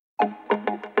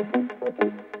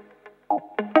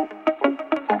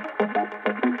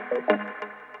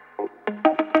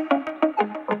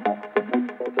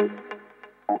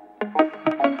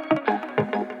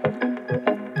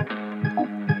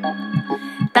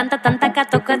Tantaka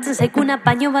tokatzen zaikuna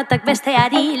baino batak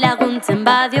besteari laguntzen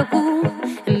badiogu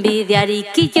enbidiari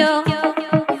killo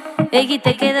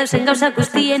egiteke dauzen gauza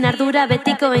guztien ardura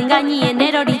betiko engainien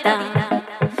erorita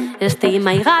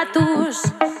estigma igatuz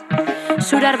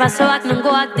zurar basoak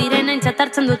nongoak diren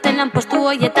aintzatartzen duten lanpostu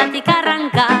hoietatik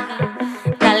arranka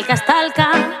talkaz talka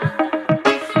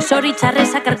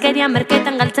zoritxarrezak arkerian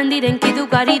merketan galtzen diren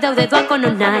kidugari daude doako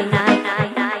non nahi.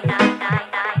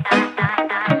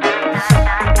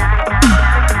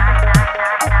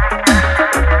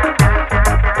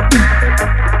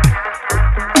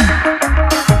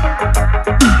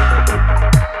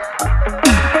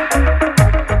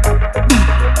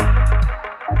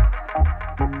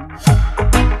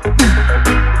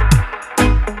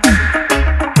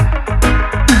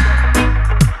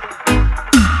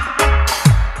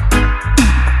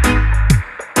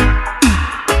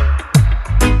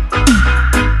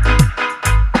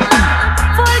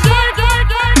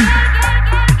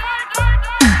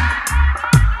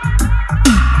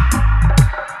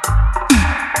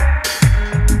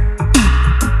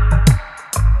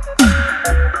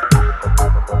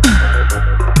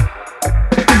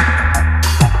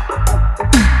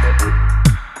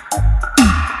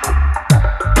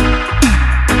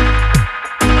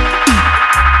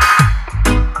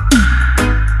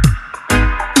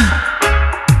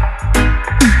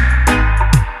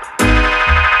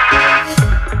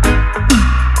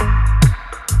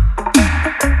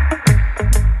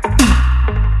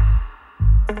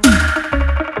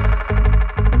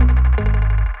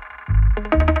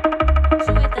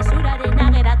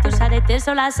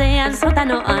 Solasean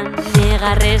sotanoan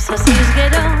negarrez hasiz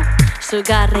gero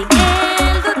zugarrei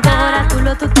helduta goratu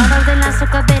lotuta dauden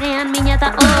lazoka berean mina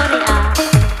eta orea